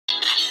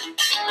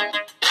Welcome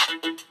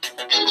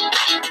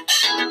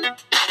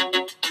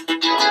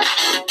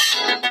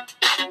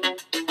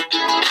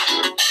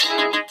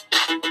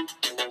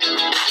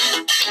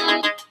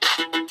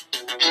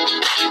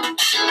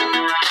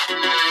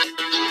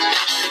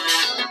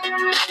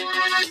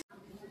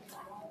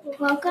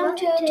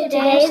to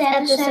today's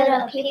episode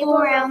of People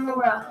Around the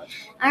World.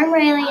 I'm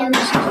Raley and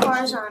this is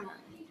Farzana.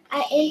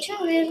 I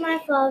interviewed my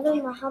father,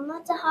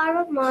 Muhammad Zahar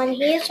Rahman.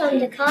 He is from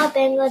Dhaka,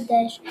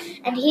 Bangladesh,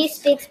 and he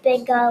speaks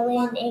Bengali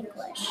and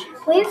English.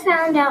 We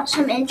found out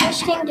some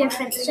interesting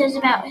differences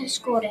about his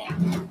school day.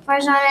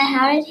 Farzana,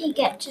 how did he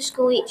get to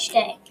school each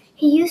day?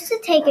 He used to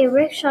take a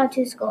rickshaw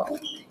to school.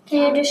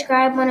 Can you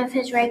describe one of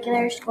his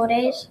regular school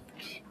days?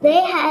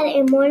 They had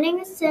a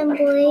morning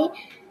assembly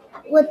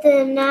with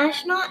the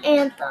national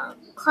anthem.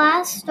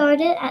 Class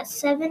started at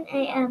 7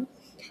 a.m.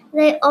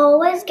 They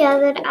always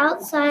gathered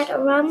outside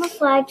around the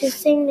flag to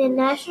sing the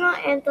national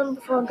anthem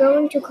before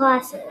going to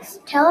classes.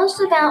 Tell us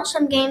about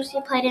some games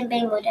he played in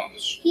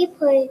Bangladesh. He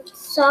played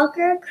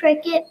soccer,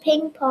 cricket,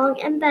 ping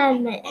pong, and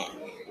badminton.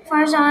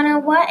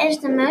 Farzana, what is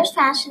the most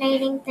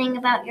fascinating thing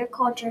about your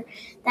culture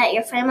that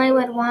your family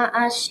would want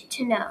us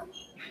to know?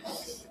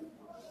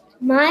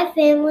 My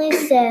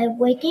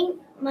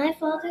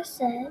father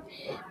said,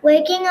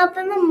 waking up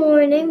in the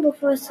morning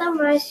before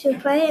sunrise to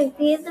pray and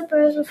feed the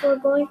birds before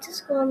going to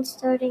school and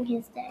starting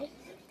his day.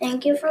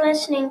 Thank you for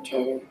listening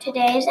to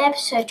today's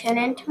episode. Tune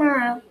in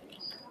tomorrow.